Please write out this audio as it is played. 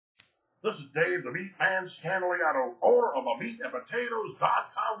This is Dave, the Meat Man, Scantily out of or on the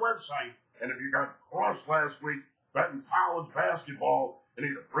meatandpotatoes.com website. And if you got crushed last week betting college basketball and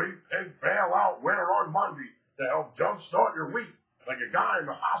need a free pig bailout winner on Monday to help jumpstart your week, like a guy in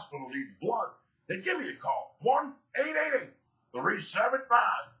the hospital needs blood, then give me a call.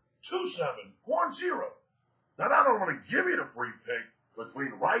 1-888-375-2710. Now, not only want to give you the free pick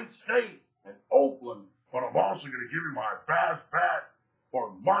between Wright State and Oakland, but I'm also going to give you my best bet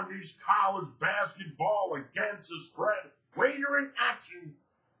for Monday's college basketball against the spread wagering action.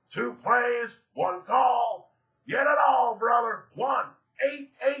 2 plays, 1 call. Get it all, brother.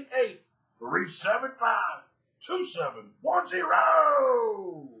 1-888-375-2710.